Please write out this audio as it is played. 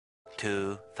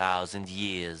2,000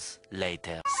 years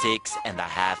later.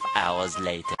 6.5 hours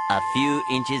later. A few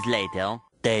inches later.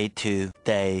 Day 2,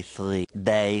 day 3,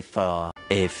 day 4.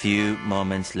 A few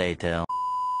moments later.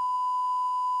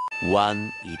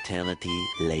 1 eternity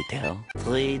later.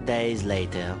 3 days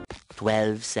later.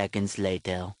 12 seconds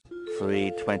later.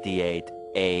 3:28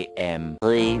 a.m.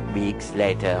 3 weeks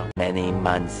later. Many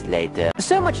months later.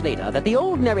 So much later that the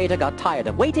old narrator got tired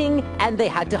of waiting and they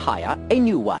had to hire a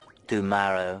new one.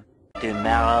 Tomorrow.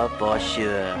 Tomorrow for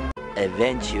sure.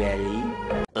 Eventually.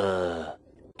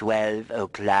 12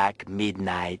 o'clock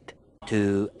midnight.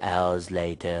 2 hours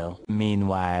later.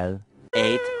 Meanwhile.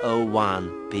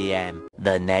 8:01 p.m.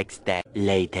 the next day.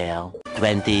 Later.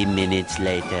 20 minutes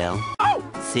later.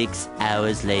 6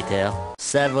 hours later.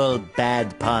 Several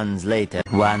bad puns later.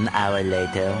 1 hour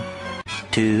later.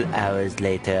 2 hours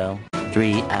later.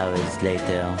 3 hours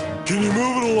later. Can you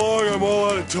move it along? I'm all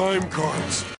out of time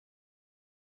cards.